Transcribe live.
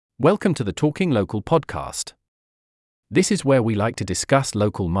Welcome to the Talking Local podcast. This is where we like to discuss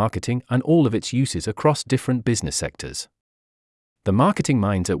local marketing and all of its uses across different business sectors. The marketing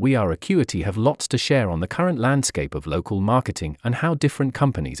minds at We Are Acuity have lots to share on the current landscape of local marketing and how different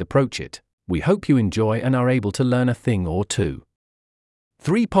companies approach it. We hope you enjoy and are able to learn a thing or two.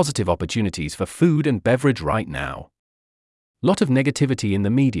 3 positive opportunities for food and beverage right now. Lot of negativity in the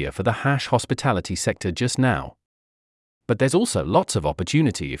media for the hospitality sector just now. But there's also lots of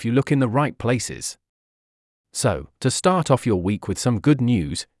opportunity if you look in the right places. So, to start off your week with some good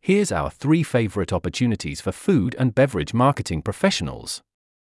news, here's our 3 favorite opportunities for food and beverage marketing professionals.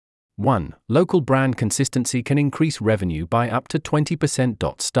 1. Local brand consistency can increase revenue by up to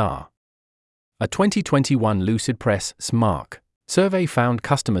 20%. A 2021 Lucid Press SMARC survey found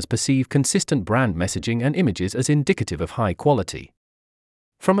customers perceive consistent brand messaging and images as indicative of high quality.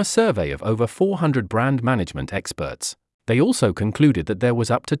 From a survey of over 400 brand management experts, they also concluded that there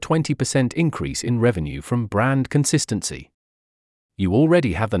was up to 20% increase in revenue from brand consistency. You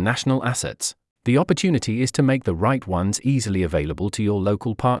already have the national assets. The opportunity is to make the right ones easily available to your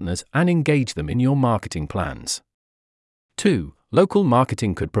local partners and engage them in your marketing plans. 2. Local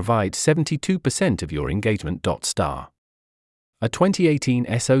marketing could provide 72% of your engagement. A 2018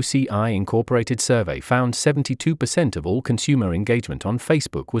 SOCI Incorporated survey found 72% of all consumer engagement on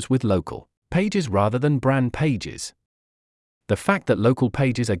Facebook was with local pages rather than brand pages. The fact that local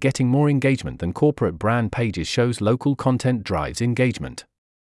pages are getting more engagement than corporate brand pages shows local content drives engagement.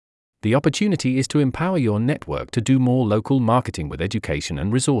 The opportunity is to empower your network to do more local marketing with education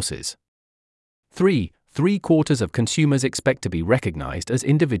and resources. 3. 3/4 of consumers expect to be recognized as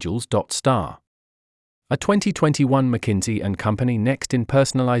individuals. A 2021 McKinsey & Company Next in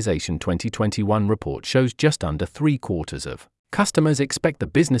Personalization 2021 report shows just under 3/4 of customers expect the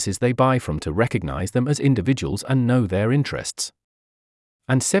businesses they buy from to recognize them as individuals and know their interests.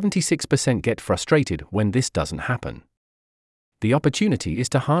 And 76% get frustrated when this doesn't happen. The opportunity is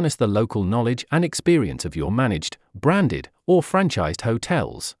to harness the local knowledge and experience of your managed, branded, or franchised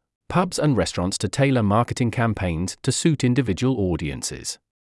hotels, pubs and restaurants to tailor marketing campaigns to suit individual audiences.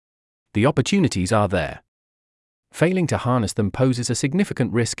 The opportunities are there. Failing to harness them poses a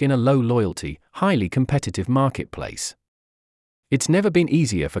significant risk in a low-loyalty, highly competitive marketplace. It's never been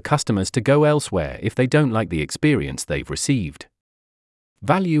easier for customers to go elsewhere if they don't like the experience they've received.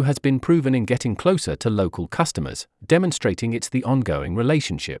 Value has been proven in getting closer to local customers, demonstrating it's the ongoing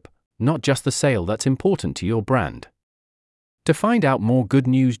relationship, not just the sale that's important to your brand. To find out more good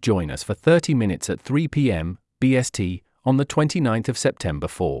news, join us for 30 minutes at 3 p.m. BST on the 29th of September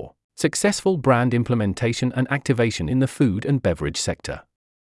for Successful Brand Implementation and Activation in the Food and Beverage Sector.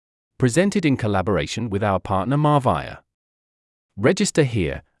 Presented in collaboration with our partner Marvia. Register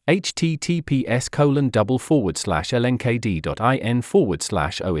here,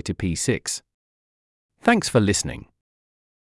 https://lnkd.in/OETP6. Thanks for listening.